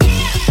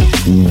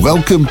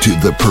Welcome to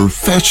the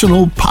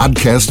Professional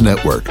Podcast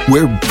Network,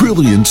 where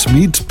brilliance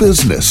meets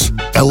business.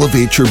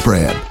 Elevate your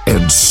brand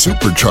and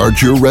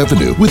supercharge your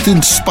revenue with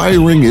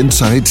inspiring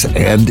insights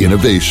and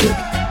innovation.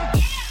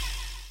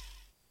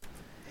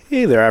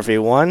 Hey there,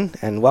 everyone,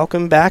 and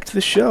welcome back to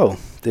the show.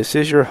 This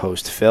is your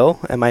host, Phil,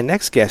 and my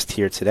next guest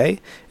here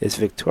today is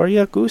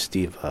Victoria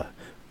Giuzdieva,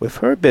 with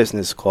her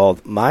business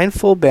called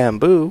Mindful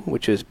Bamboo,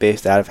 which is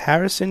based out of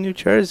Harrison, New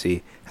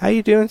Jersey. How are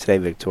you doing today,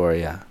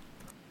 Victoria?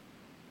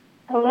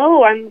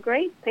 Hello, I'm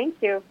great. Thank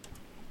you.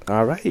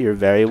 All right, you're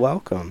very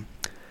welcome.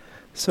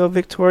 So,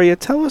 Victoria,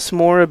 tell us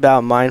more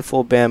about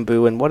Mindful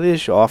Bamboo and what it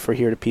is you offer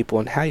here to people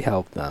and how you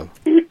help them.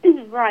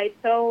 Right.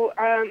 So,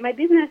 my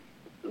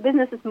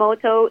business's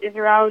motto is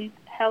around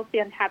healthy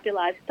and happy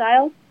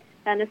lifestyle.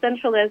 And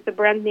essentially, as the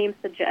brand name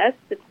suggests,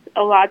 it's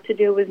a lot to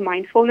do with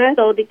mindfulness.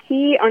 So the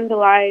key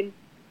underlying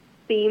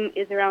theme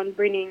is around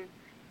bringing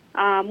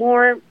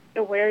more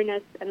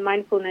awareness and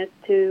mindfulness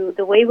to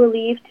the way we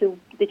live, to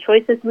the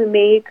choices we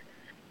make,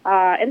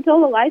 and to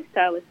all the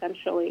lifestyle,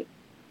 essentially.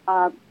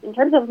 In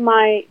terms of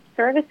my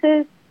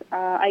services,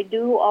 I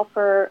do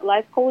offer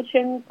life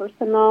coaching,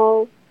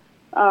 personal,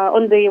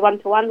 on the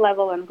one-to-one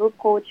level, and group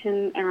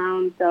coaching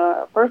around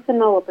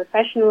personal or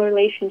professional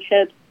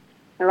relationships,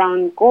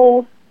 around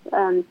goals,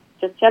 and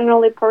just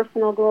generally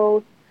personal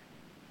growth.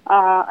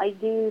 I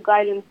do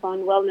guidance on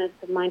wellness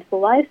and mindful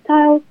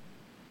lifestyle.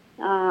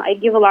 I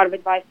give a lot of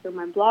advice through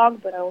my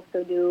blog, but I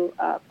also do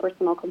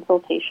personal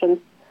consultations.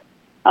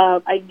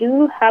 I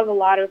do have a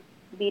lot of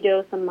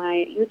videos on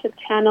my YouTube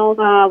channel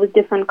with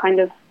different kind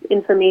of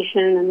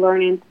information and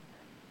learning.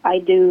 I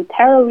do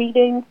tarot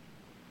readings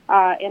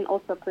and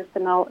also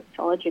personal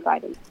astrology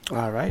guidance.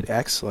 All right,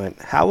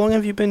 excellent. How long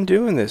have you been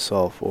doing this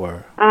all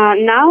for?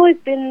 Now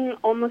it's been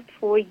almost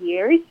 4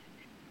 years.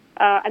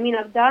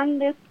 I've done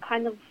this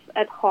kind of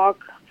ad hoc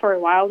for a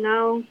while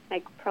now,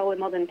 like probably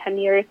more than 10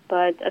 years,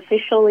 but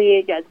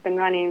officially, it's been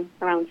running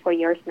around 4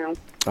 years now.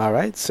 All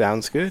right,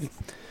 sounds good.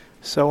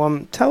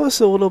 So tell us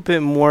a little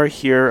bit more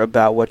here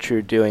about what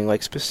you're doing,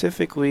 like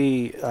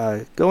specifically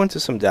go into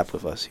some depth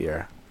with us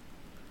here.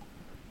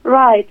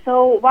 Right,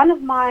 so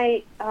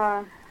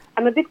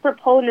I'm a big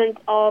proponent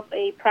of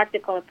a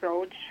practical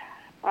approach.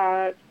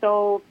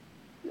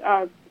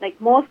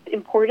 Most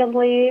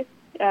importantly,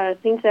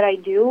 things that I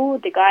do,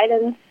 the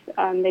guidance,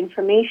 the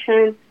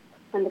information,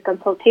 and the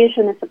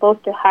consultation is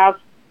supposed to have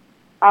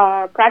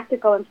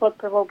practical and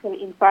thought-provoking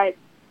insights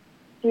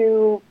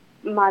to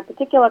my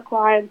particular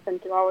clients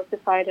and to our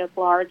society at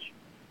large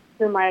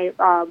through my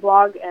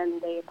blog and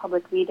the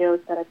public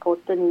videos that I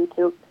post on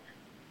YouTube.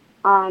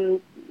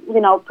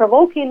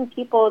 Provoking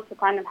people to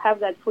kind of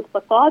have that food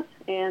for thought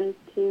and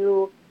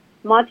to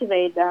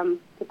motivate them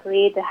to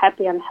create a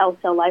happy and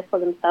healthier life for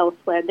themselves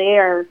where they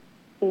are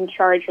in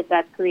charge of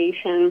that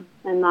creation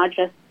and not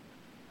just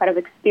kind of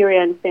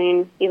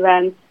experiencing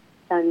events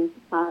and,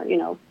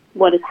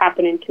 what is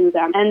happening to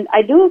them. And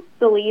I do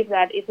believe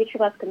that if each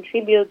of us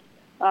contributes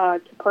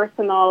to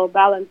personal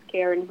balance,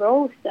 care, and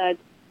growth, that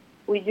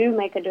we do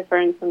make a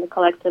difference on the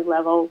collective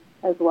level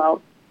as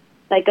well.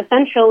 Like,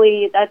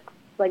 essentially, that's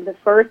like the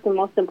first and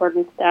most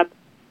important step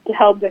to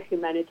help the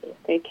humanity.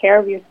 Take care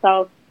of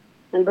yourself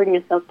and bring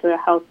yourself to a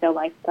healthier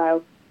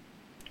lifestyle.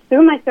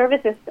 Through my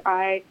services,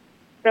 I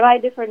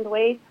provide different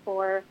ways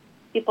for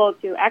people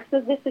to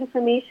access this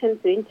information,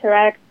 to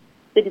interact,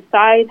 to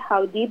decide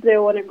how deep they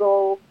want to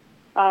go.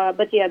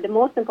 The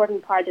most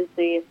important part is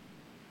the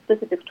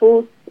specific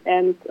tools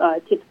and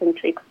tips and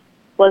tricks,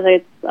 whether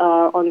it's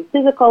on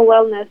physical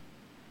wellness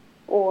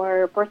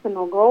or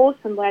personal growth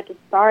and where to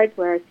start,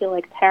 where I feel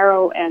like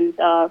tarot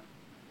and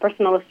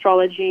personal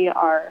astrology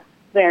are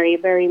very,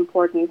 very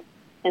important.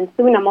 And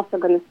soon I'm also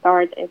going to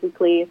start a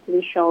weekly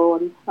TV show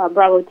on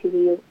Bravo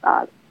TV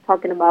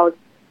talking about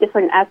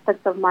different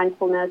aspects of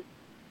mindfulness.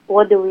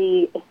 What do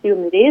we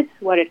assume it is,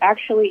 what it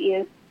actually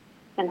is,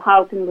 and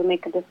how can we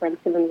make a difference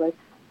even with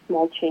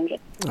small changes.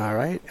 All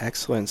right,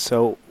 excellent.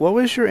 So what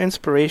was your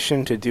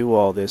inspiration to do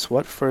all this?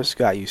 What first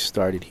got you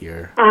started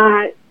here?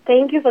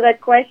 Thank you for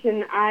that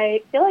question.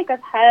 I feel like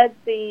I've had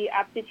the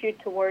aptitude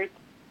towards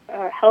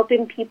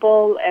helping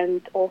people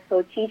and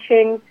also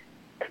teaching,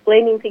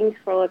 explaining things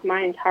for like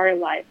my entire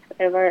life,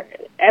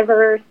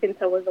 ever since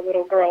I was a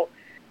little girl.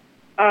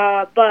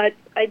 But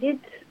I did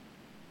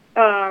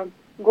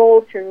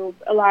go through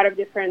a lot of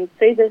different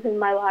phases in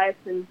my life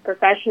and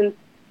professions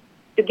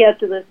to get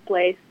to this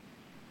place.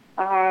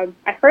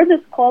 I heard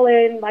this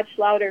calling much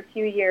louder a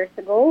few years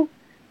ago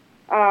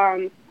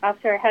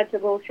after I had to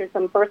go through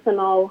some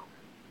personal,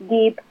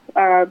 deep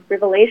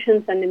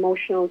revelations and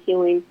emotional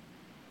healing.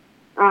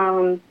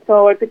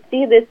 So I could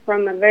see this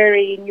from a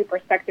very new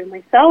perspective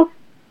myself.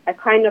 I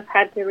kind of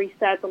had to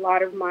reset a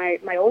lot of my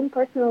own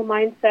personal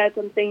mindset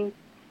on things.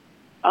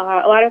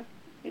 A lot of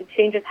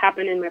changes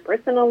happened in my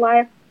personal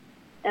life.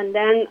 And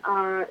then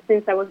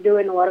since I was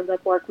doing a lot of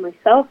that work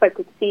myself, I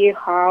could see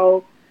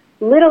how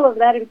little of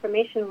that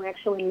information we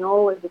actually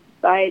know as a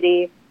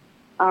society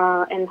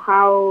and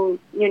how,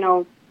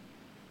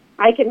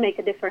 I can make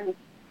a difference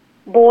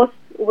both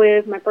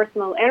with my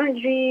personal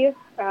energy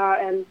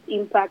and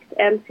impact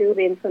and through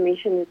the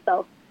information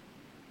itself.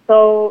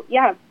 So,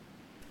 yeah,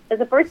 as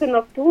a person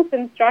of tools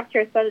and structure,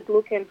 I started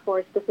looking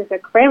for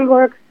specific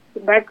frameworks,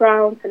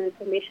 backgrounds, and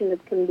information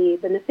that can be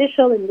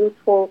beneficial and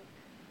useful,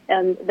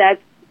 and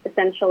that's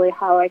essentially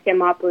how I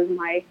came up with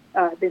my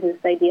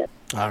business idea.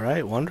 All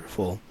right,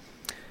 wonderful.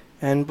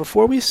 And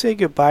before we say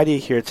goodbye to you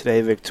here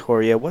today,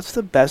 Victoria, what's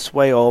the best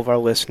way all of our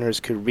listeners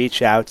could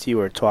reach out to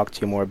you or talk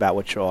to you more about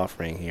what you're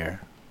offering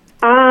here?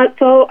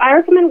 So I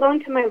recommend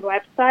going to my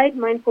website,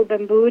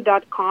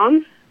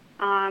 mindfulbamboo.com.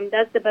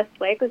 That's the best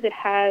way because it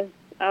has,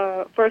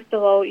 first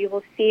of all, you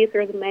will see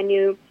through the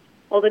menu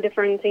all the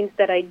different things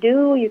that I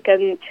do. You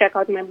can check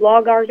out my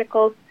blog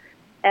articles,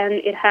 and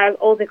it has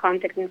all the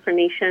contact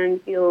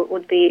information you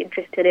would be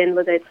interested in,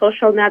 whether it's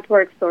social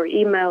networks or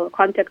email or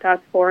contact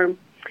us form.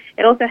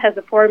 It also has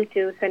a form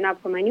to sign up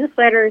for my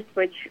newsletters,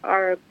 which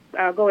are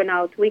going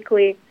out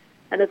weekly,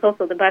 and it's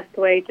also the best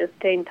way to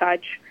stay in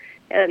touch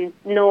and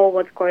know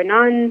what's going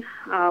on,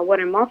 what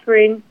I'm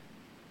offering,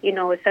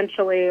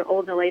 essentially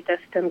all the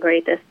latest and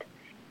greatest.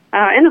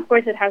 And, of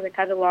course, it has a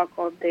catalog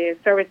of the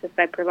services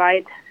I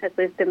provide, at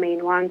least the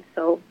main ones,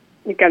 so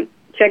you can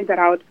check that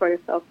out for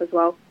yourself as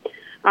well.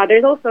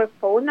 There's also a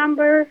phone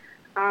number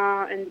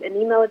and an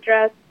email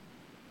address,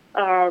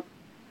 but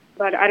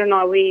I don't know,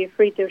 are we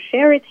free to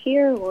share it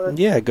here? Or?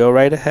 Yeah, go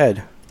right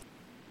ahead.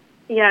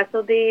 Yeah,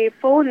 so the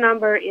phone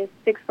number is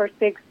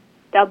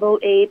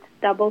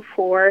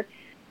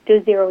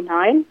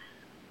 646-8844-209,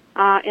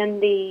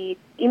 and the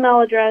email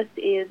address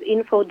is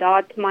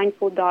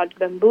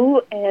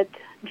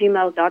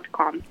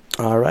info.mindful.bamboo@gmail.com.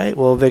 All right.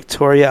 Well,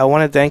 Victoria, I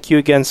want to thank you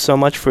again so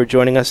much for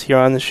joining us here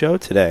on the show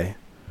today.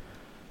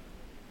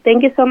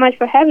 Thank you so much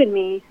for having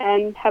me,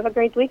 and have a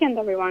great weekend,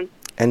 everyone.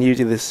 And you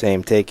do the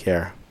same. Take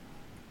care.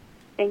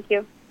 Thank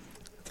you.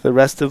 To the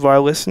rest of our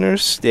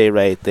listeners, stay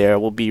right there.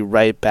 We'll be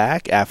right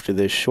back after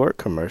this short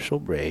commercial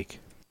break.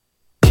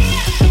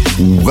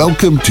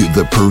 Welcome to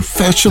the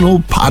Professional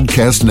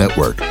Podcast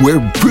Network, where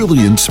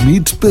brilliance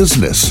meets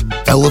business.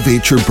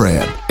 Elevate your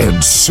brand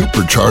and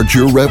supercharge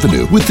your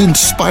revenue with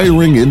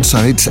inspiring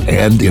insights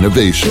and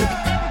innovation.